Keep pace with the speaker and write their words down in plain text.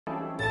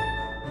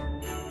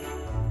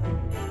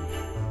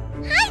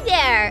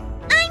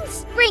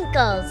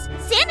Sprinkles,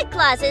 Santa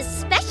Claus's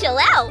special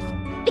elf.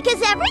 Because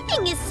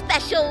everything is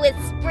special with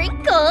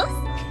sprinkles.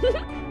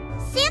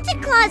 Santa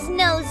Claus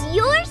knows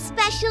you're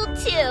special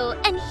too,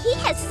 and he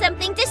has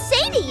something to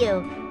say to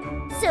you.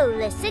 So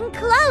listen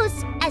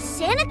close as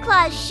Santa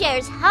Claus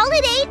shares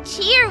holiday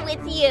cheer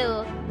with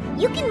you.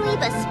 You can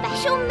leave a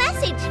special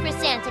message for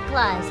Santa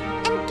Claus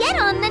and get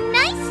on the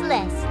nice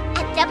list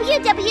at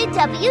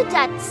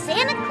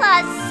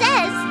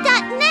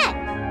www.santaclaussays.net.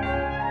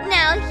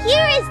 Now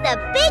here is the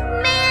big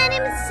man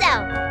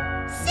himself,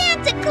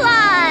 Santa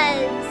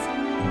Claus!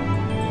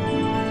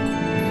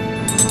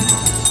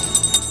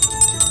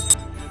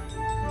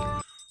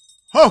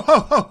 Ho, ho,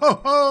 ho,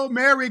 ho, ho!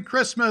 Merry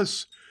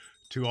Christmas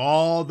to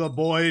all the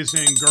boys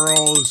and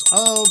girls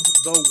of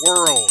the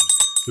world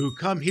who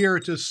come here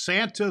to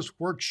Santa's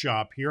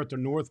workshop here at the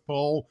North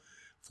Pole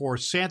for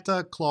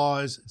Santa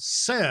Claus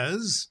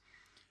Says,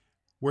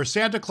 where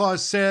Santa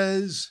Claus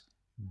says,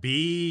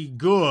 be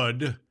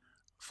good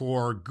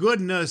for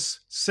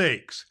goodness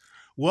sakes.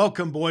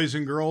 Welcome, boys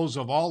and girls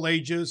of all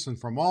ages and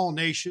from all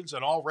nations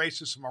and all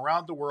races from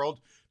around the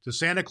world to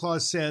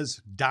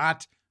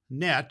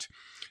SantaClausSays.net.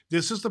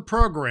 This is the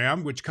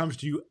program which comes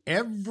to you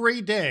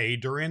every day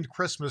during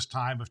Christmas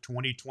time of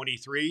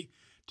 2023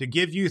 to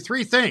give you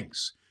three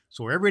things.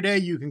 So every day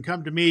you can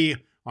come to me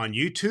on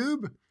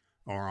YouTube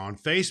or on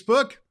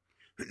Facebook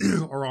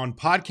or on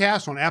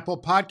podcast, on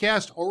Apple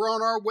Podcast, or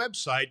on our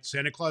website,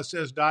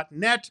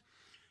 SantaClausSays.net.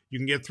 You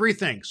can get three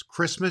things: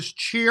 Christmas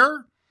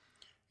cheer,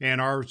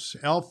 and our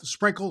elf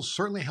sprinkles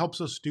certainly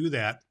helps us do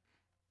that.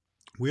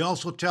 We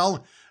also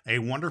tell a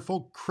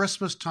wonderful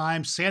Christmas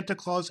time Santa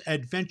Claus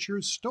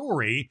adventure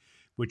story,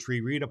 which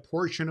we read a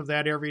portion of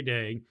that every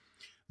day.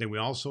 Then we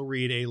also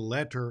read a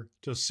letter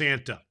to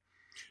Santa.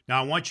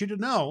 Now, I want you to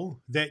know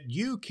that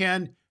you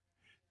can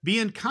be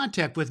in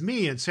contact with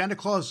me, and Santa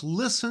Claus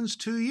listens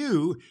to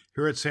you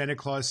here at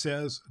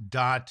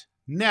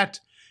SantaClausSays.net,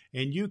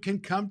 and you can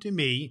come to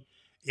me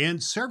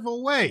in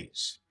several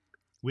ways.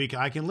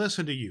 I can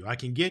listen to you. I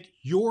can get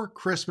your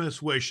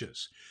Christmas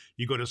wishes.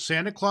 You go to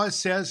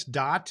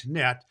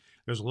SantaClausSays.net.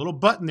 There's a little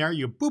button there.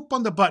 You boop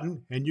on the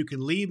button, and you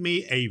can leave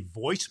me a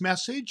voice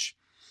message.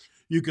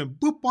 You can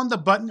boop on the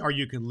button, or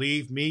you can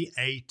leave me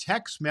a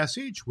text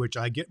message, which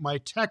I get my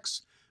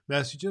text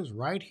messages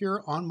right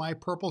here on my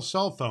purple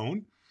cell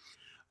phone.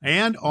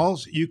 And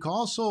also, you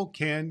also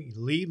can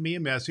leave me a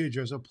message.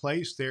 There's a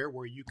place there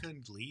where you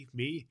can leave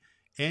me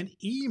an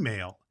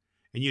email.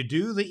 And you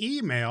do the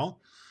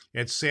email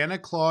at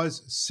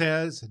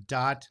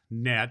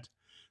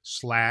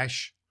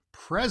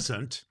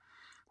SantaClausSays.net/present.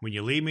 When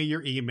you leave me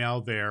your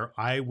email there,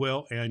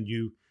 and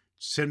you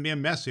send me a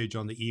message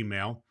on the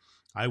email,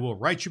 I will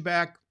write you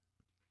back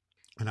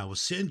and I will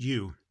send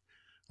you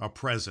a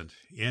present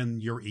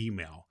in your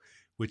email,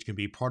 which can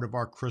be part of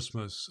our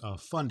Christmas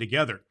fun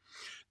together.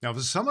 Now,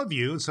 for some of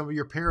you and some of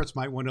your parents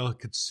might want to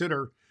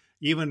consider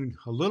even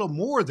a little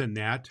more than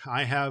that,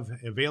 I have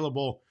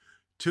available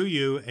to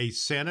you a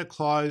Santa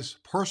Claus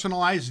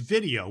personalized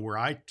video where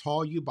I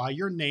call you by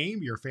your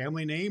name, your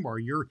family name, or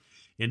your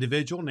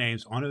individual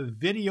names on a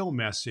video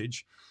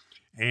message.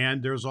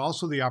 And there's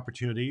also the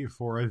opportunity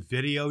for a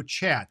video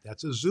chat.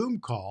 That's a Zoom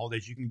call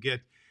that you can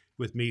get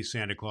with me,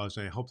 Santa Claus.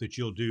 And I hope that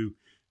you'll do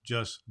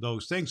just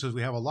those things, because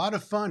we have a lot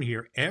of fun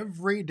here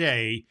every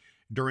day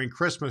during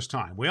Christmas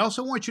time. We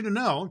also want you to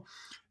know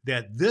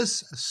that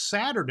this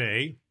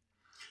Saturday,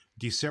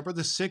 December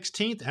the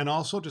 16th, and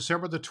also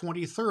December the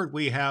 23rd,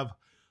 we have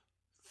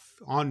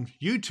on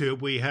YouTube,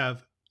 we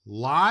have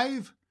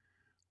Live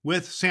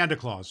with Santa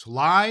Claus,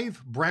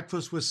 live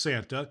breakfast with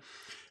Santa,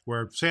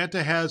 where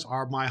Santa has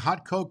my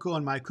hot cocoa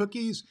and my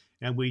cookies,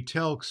 and we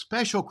tell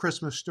special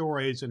Christmas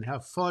stories and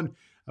have fun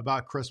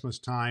about Christmas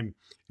time,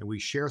 and we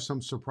share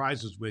some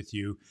surprises with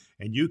you,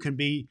 and you can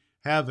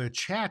have a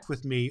chat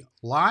with me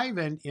live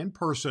and in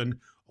person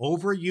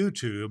over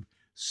YouTube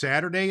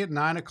Saturday at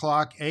 9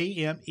 o'clock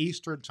a.m.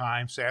 Eastern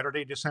Time,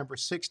 Saturday, December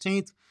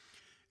 16th,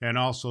 and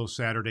also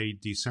Saturday,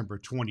 December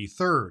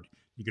 23rd.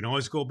 You can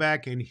always go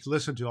back and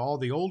listen to all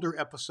the older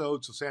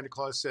episodes of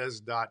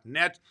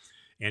SantaClausSays.net,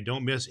 and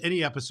don't miss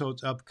any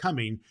episodes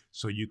upcoming,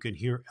 so you can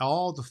hear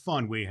all the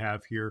fun we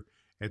have here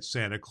at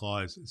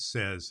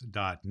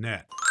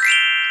SantaClausSays.net.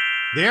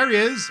 There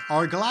is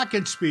our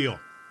Glockenspiel.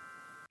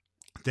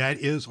 That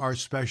is our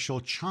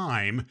special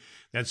chime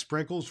that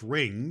sprinkles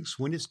rings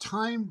when it's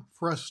time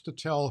for us to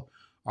tell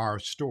our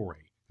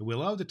story. We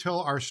love to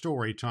tell our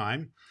story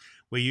time.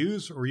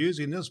 We're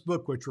using this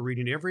book, which we're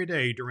reading every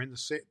day during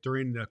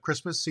the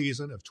Christmas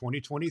season of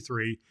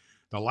 2023,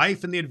 The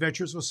Life and the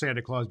Adventures of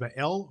Santa Claus by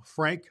L.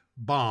 Frank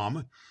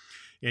Baum.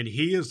 And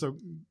he is the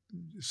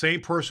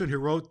same person who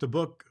wrote the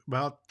book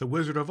about The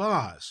Wizard of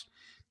Oz.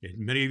 And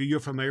many of you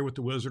are familiar with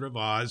The Wizard of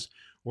Oz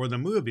or the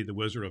movie The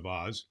Wizard of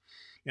Oz.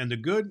 And the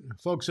good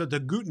folks at the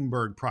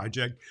Gutenberg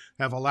Project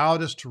have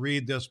allowed us to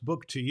read this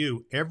book to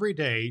you every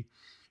day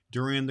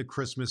during the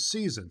Christmas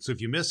season. So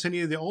if you miss any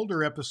of the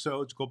older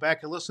episodes, go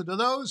back and listen to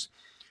those.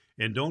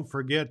 And don't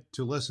forget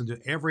to listen to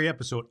every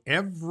episode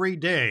every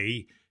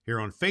day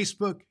here on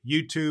Facebook,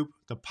 YouTube,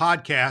 the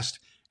podcast,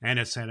 and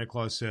at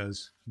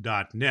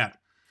SantaClausSays.net.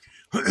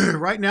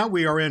 Right now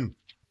we are in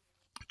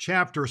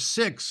chapter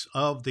 6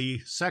 of the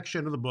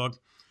section of the book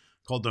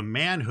called The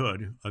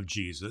Manhood of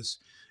Jesus,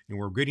 and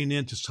we're getting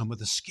into some of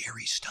the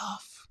scary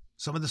stuff.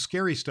 Some of the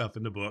scary stuff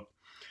in the book.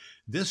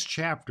 This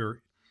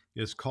chapter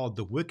is called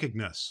The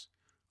Wickedness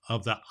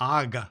of the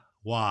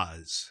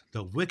Awgwas.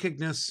 The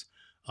Wickedness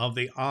of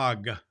the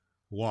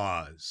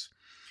Awgwas.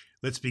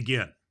 Let's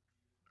begin.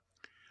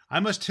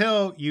 I must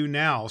tell you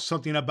now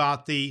something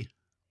about the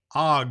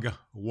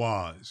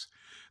Awgwas,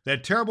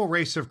 that terrible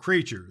race of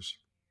creatures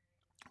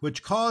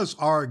which cause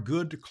our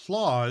good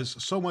Claus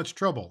so much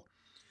trouble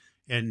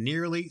and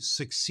nearly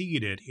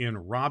succeeded in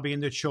robbing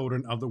the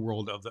children of the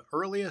world of their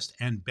earliest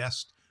and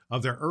best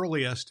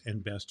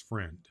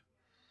friend.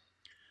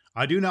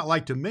 I do not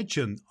like to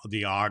mention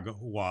the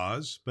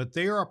Awgwas, but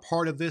they are a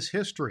part of this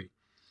history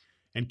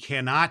and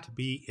cannot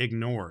be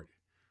ignored.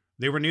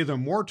 They were neither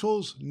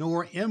mortals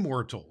nor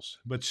immortals,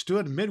 but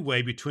stood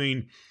midway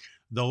between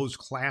those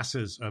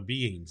classes of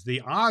beings.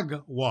 The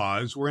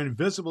Awgwas were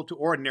invisible to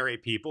ordinary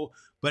people,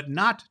 but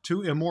not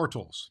to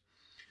immortals.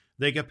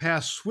 They could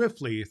pass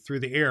swiftly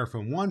through the air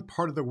from one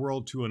part of the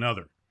world to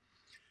another,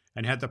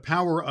 and had the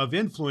power of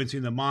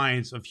influencing the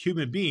minds of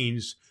human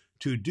beings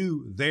to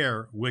do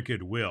their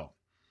wicked will.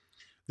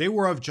 They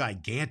were of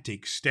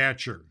gigantic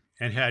stature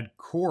and had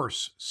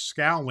coarse,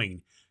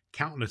 scowling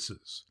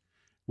countenances,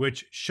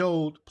 which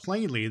showed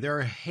plainly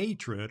their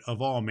hatred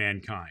of all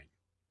mankind.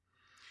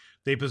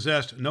 They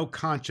possessed no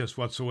conscience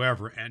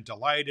whatsoever and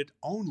delighted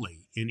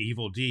only in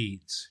evil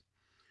deeds.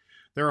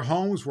 Their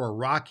homes were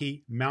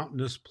rocky,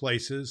 mountainous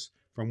places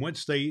from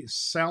whence they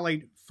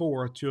sallied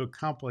forth to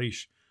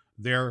accomplish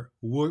their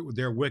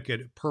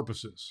wicked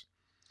purposes.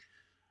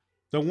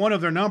 The one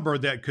of their number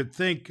that could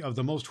think of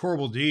the most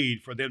horrible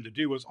deed for them to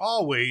do was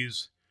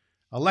always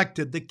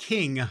elected the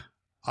king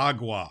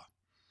Awgwa,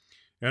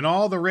 and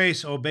all the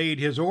race obeyed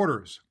his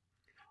orders.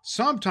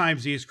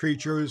 Sometimes these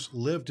creatures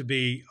lived to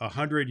be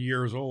 100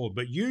 years old,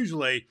 but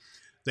usually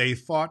they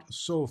fought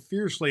so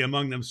fiercely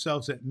among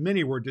themselves that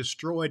many were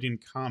destroyed in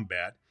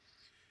combat,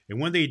 and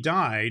when they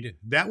died,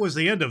 that was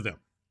the end of them.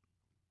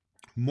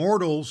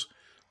 Mortals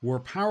were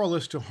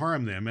powerless to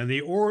harm them, and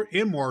the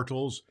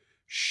immortals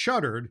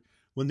shuddered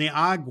when the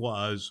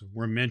Awgwas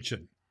were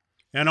mentioned,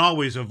 and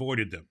always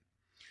avoided them.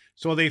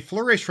 So they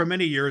flourished for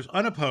many years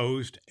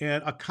unopposed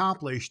and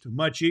accomplished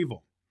much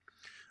evil.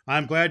 I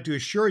am glad to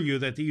assure you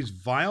that these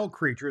vile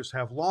creatures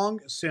have long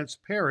since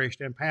perished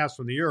and passed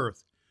from the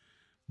earth.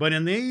 But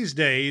in these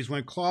days,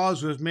 when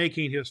Claus was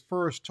making his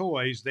first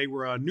toys, they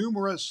were a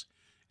numerous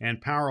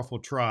and powerful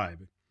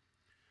tribe.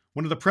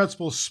 One of the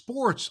principal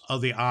sports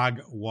of the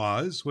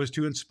Awgwas was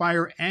to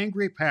inspire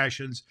angry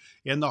passions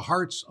in the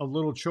hearts of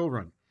little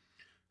children,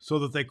 so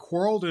that they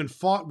quarreled and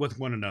fought with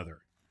one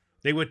another.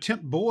 They would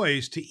tempt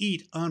boys to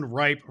eat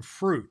unripe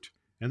fruit,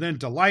 and then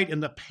delight in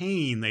the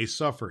pain they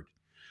suffered.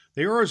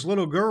 They urged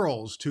little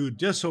girls to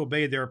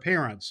disobey their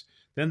parents.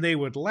 Then they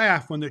would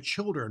laugh when the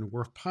children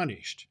were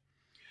punished.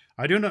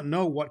 I do not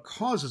know what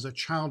causes a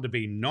child to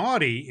be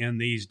naughty in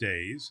these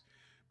days,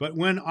 but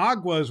when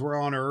Awgwas were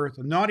on earth,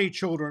 naughty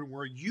children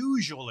were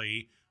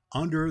usually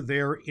under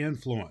their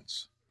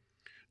influence.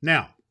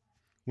 Now,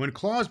 when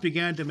Claus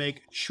began to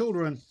make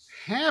children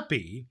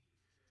happy,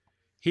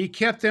 he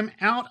kept them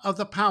out of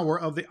the power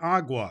of the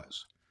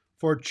Awgwas.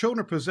 For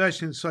children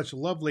possessing such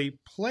lovely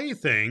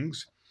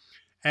playthings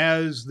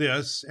as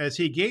this, as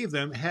he gave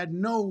them, had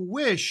no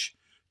wish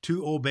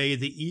to obey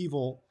the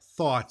evil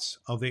thoughts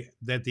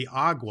that the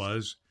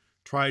Awgwas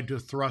tried to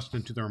thrust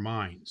into their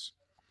minds.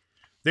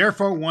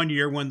 Therefore, one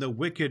year when the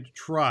wicked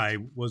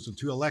tribe was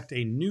to elect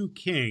a new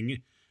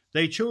king,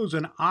 they chose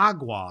an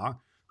Awgwa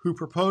who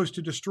proposed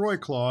to destroy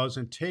Claus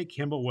and take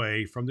him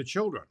away from the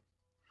children.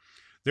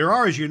 There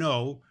are, as you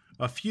know,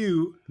 a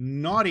few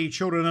naughty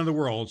children in the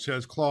world,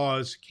 says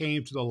Claus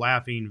came to the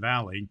Laughing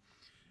Valley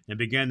and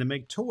began to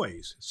make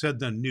toys, said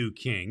the new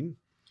king,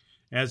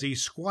 as he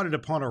squatted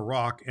upon a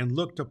rock and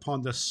looked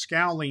upon the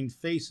scowling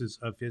faces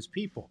of his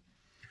people.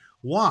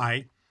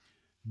 Why,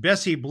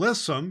 Bessie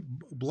Blithesome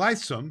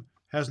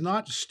has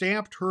not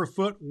stamped her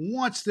foot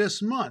once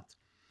this month,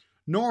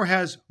 nor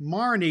has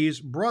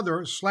Marnie's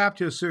brother slapped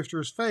his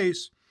sister's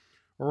face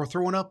or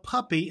thrown a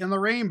puppy in the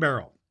rain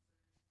barrel.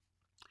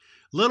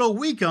 Little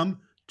Weekum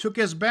took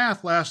his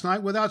bath last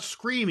night without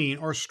screaming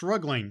or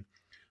struggling,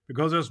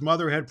 because his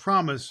mother had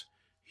promised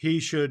he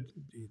should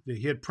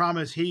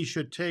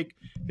take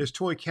his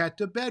toy cat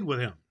to bed with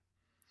him.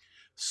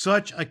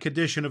 Such a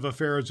condition of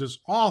affairs is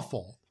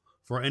awful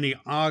for any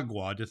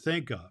Awgwa to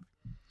think of.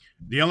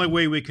 The only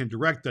way we can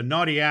direct the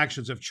naughty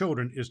actions of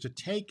children is to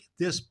take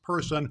this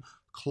person,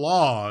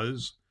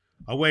 Claus,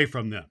 away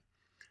from them.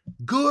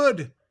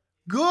 Good,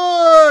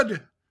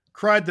 good,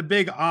 cried the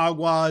big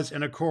Awgwas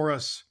in a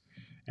chorus,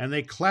 and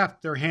they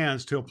clapped their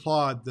hands to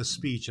applaud the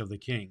speech of the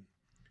king.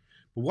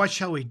 But what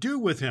shall we do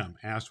with him?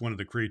 Asked one of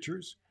the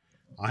creatures.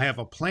 I have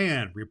a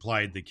plan,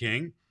 replied the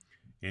king,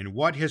 and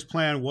what his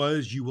plan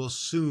was you will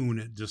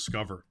soon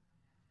discover.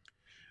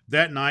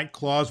 That night,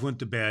 Claus went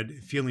to bed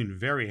feeling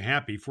very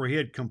happy, for he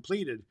had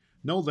completed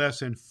no less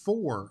than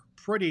 4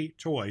 pretty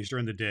toys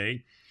during the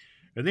day,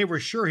 and they were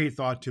sure, he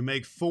thought, to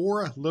make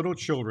 4 little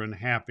children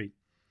happy.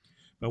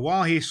 But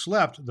while he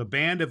slept, the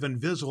band of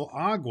invisible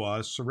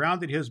Awgwas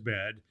surrounded his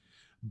bed,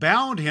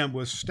 bound him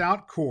with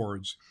stout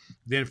cords,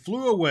 then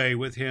flew away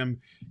with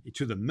him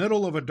to the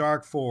middle of a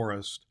dark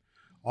forest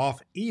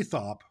off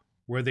Ethop,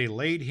 where they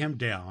laid him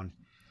down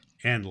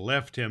and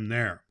left him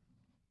there.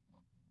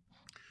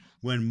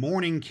 When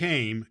morning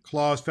came,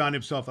 Claus found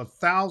himself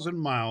 1,000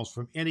 miles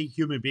from any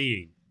human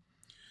being,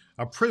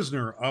 a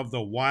prisoner of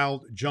the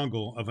wild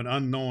jungle of an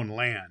unknown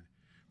land.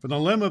 From the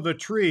limb of a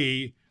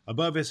tree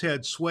above his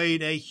head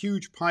swayed a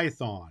huge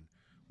python,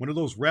 one of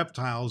those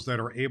reptiles that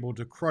are able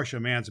to crush a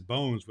man's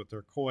bones with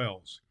their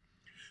coils.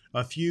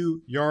 A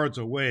few yards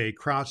away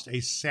crouched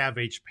a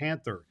savage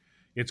panther,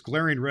 its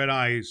glaring red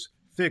eyes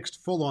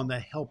fixed full on the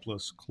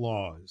helpless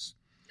Claus.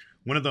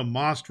 One of the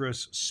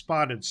monstrous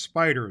spotted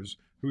spiders,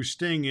 whose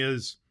sting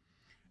is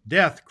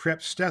death,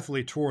 crept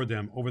stealthily toward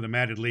them over the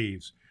matted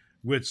leaves,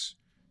 which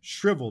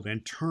shriveled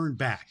and turned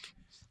back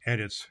at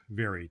its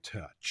very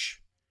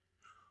touch.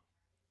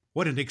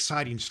 What an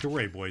exciting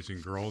story, boys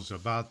and girls,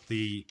 about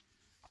the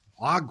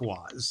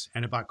Awgwas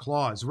and about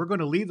Claus. We're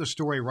going to leave the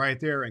story right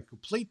there and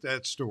complete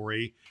that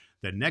story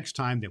the next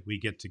time that we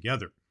get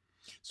together.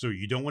 So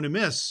you don't want to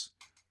miss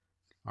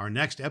our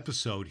next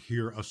episode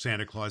here of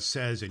Santa Claus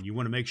Says, and you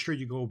want to make sure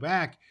you go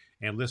back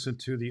and listen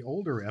to the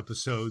older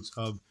episodes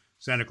of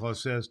Santa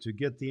Claus Says to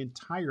get the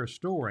entire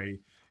story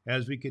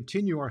as we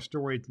continue our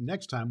story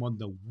next time on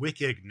the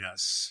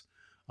wickedness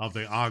of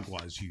the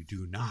Awgwas. You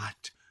do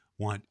not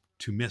want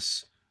to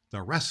miss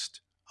the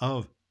rest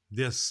of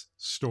this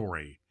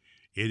story.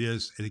 It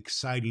is an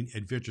exciting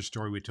adventure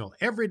story we tell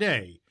every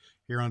day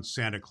here on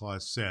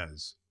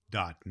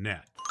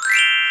SantaClausSays.net.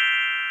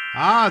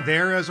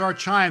 There is our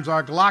chimes,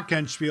 our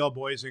glockenspiel,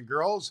 boys and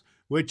girls,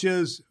 which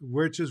is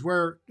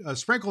where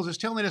Sprinkles is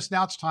telling us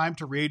now it's time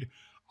to read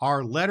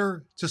our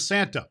letter to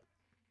Santa.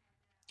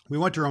 We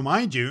want to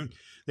remind you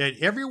that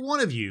every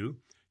one of you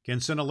can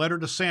send a letter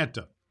to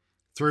Santa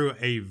through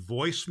a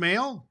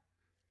voicemail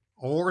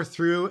or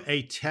through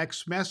a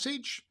text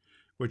message,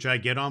 which I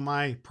get on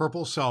my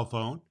purple cell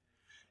phone.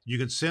 You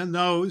can send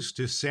those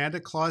to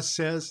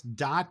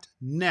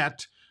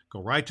SantaClausSays.net.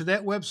 Go right to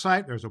that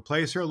website. There's a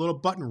place here, a little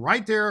button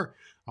right there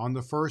on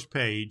the first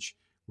page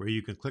where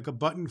you can click a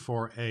button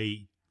for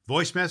a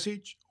voice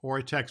message or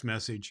a text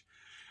message.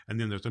 And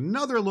then there's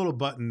another little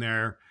button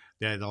there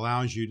that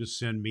allows you to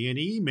send me an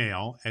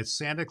email at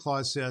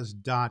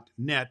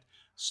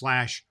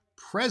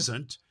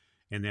SantaClausSays.net/present.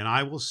 And then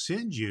I will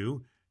send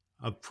you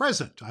a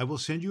present. I will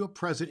send you a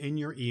present in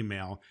your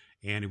email,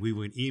 and we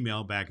will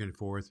email back and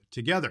forth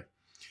together.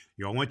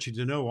 I want you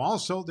to know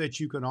also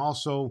that you can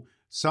also,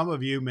 some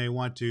of you may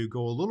want to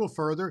go a little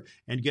further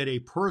and get a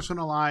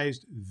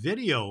personalized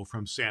video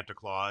from Santa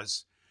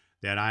Claus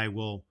that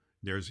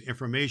there's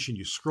information.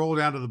 You scroll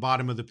down to the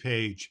bottom of the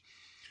page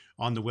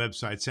on the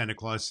website,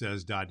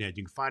 SantaClausSays.net.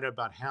 You can find out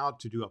about how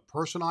to do a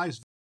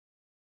personalized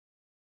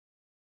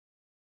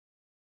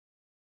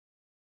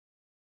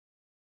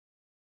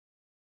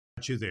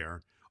you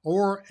there,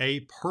 or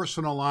a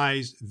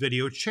personalized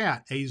video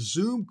chat, a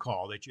Zoom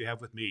call that you have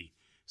with me,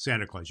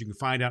 Santa Claus. You can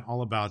find out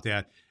all about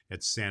that at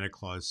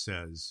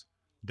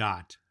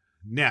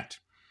SantaClausSays.net.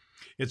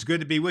 It's good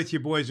to be with you,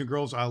 boys and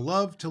girls. I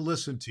love to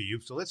listen to you.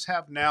 So let's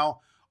have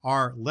now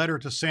our letter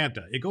to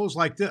Santa. It goes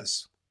like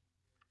this.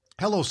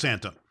 Hello,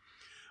 Santa.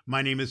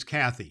 My name is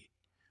Kathy.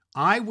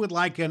 I would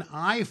like an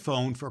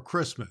iPhone for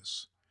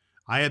Christmas.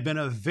 I have been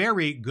a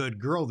very good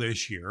girl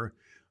this year.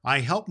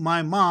 I help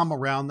my mom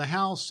around the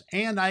house,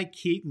 and I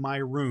keep my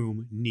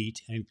room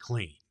neat and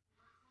clean.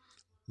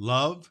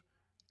 Love,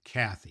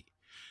 Kathy.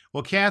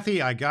 Well,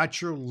 Kathy, I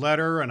got your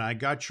letter and I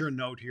got your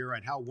note here,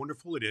 and how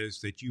wonderful it is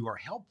that you are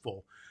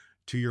helpful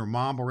to your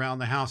mom around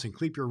the house and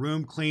keep your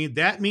room clean.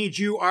 That means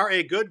you are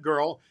a good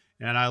girl,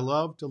 and I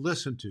love to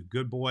listen to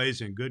good boys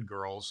and good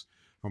girls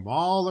from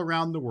all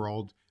around the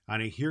world,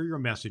 and I hear your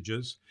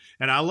messages,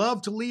 and I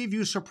love to leave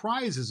you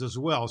surprises as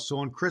well. So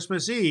on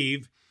Christmas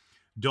Eve,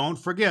 don't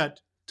forget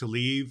to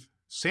leave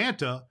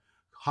Santa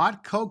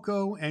hot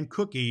cocoa and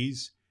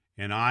cookies,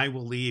 and I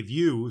will leave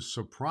you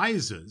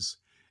surprises,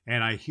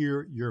 and I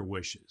hear your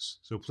wishes.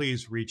 So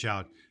please reach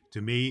out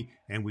to me,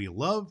 and we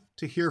love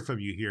to hear from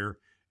you here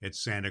at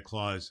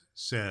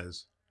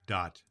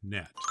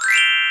SantaClausSays.net.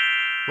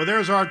 Well,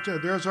 there's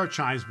our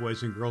chimes,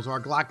 boys and girls,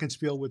 our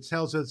glockenspiel, which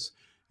tells us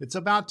it's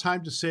about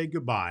time to say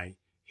goodbye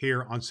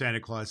here on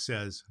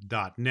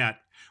SantaClausSays.net.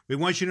 We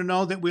want you to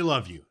know that we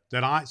love you,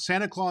 that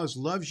Santa Claus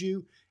loves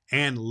you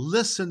and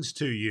listens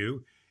to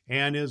you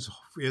and is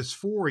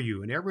for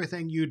you in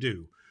everything you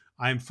do.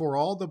 I'm for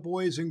all the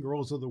boys and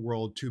girls of the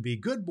world to be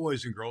good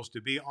boys and girls,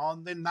 to be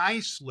on the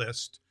nice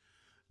list,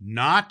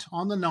 not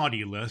on the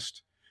naughty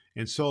list,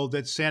 and so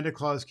that Santa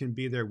Claus can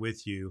be there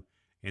with you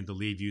and to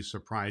leave you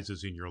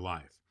surprises in your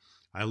life.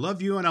 I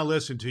love you and I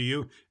listen to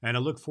you, and I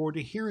look forward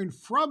to hearing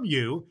from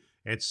you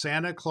at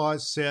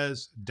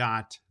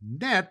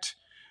SantaClausSays.net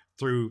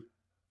through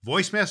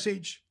voice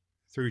message,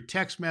 through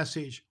text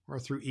message, or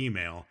through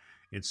email.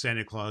 and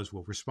Santa Claus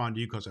will respond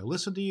to you because I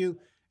listen to you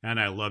and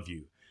I love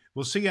you.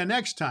 We'll see you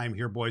next time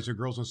here, boys and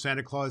girls, on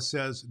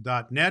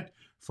SantaClausSays.net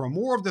for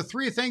more of the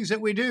three things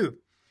that we do.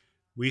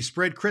 We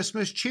spread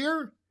Christmas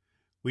cheer,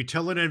 we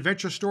tell an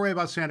adventure story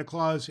about Santa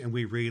Claus, and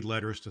we read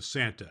letters to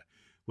Santa.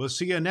 We'll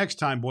see you next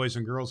time, boys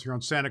and girls, here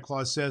on Santa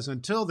Claus Says.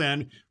 Until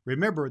then,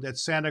 remember that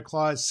Santa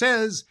Claus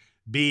says,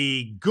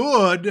 be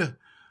good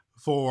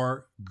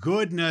for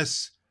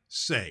goodness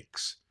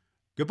sakes.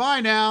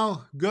 Goodbye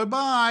now.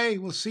 Goodbye.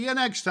 We'll see you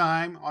next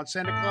time on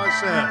Santa Claus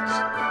Says.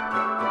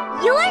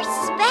 You're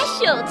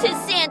special to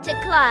Santa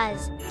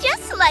Claus,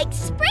 just like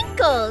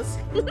sprinkles.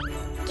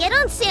 Get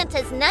on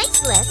Santa's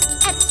nice list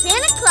at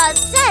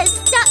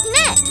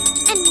SantaClausSays.net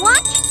and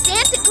watch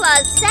Santa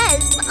Claus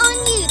Says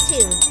on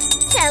YouTube.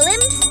 Tell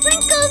him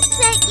Sprinkles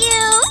sent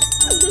you.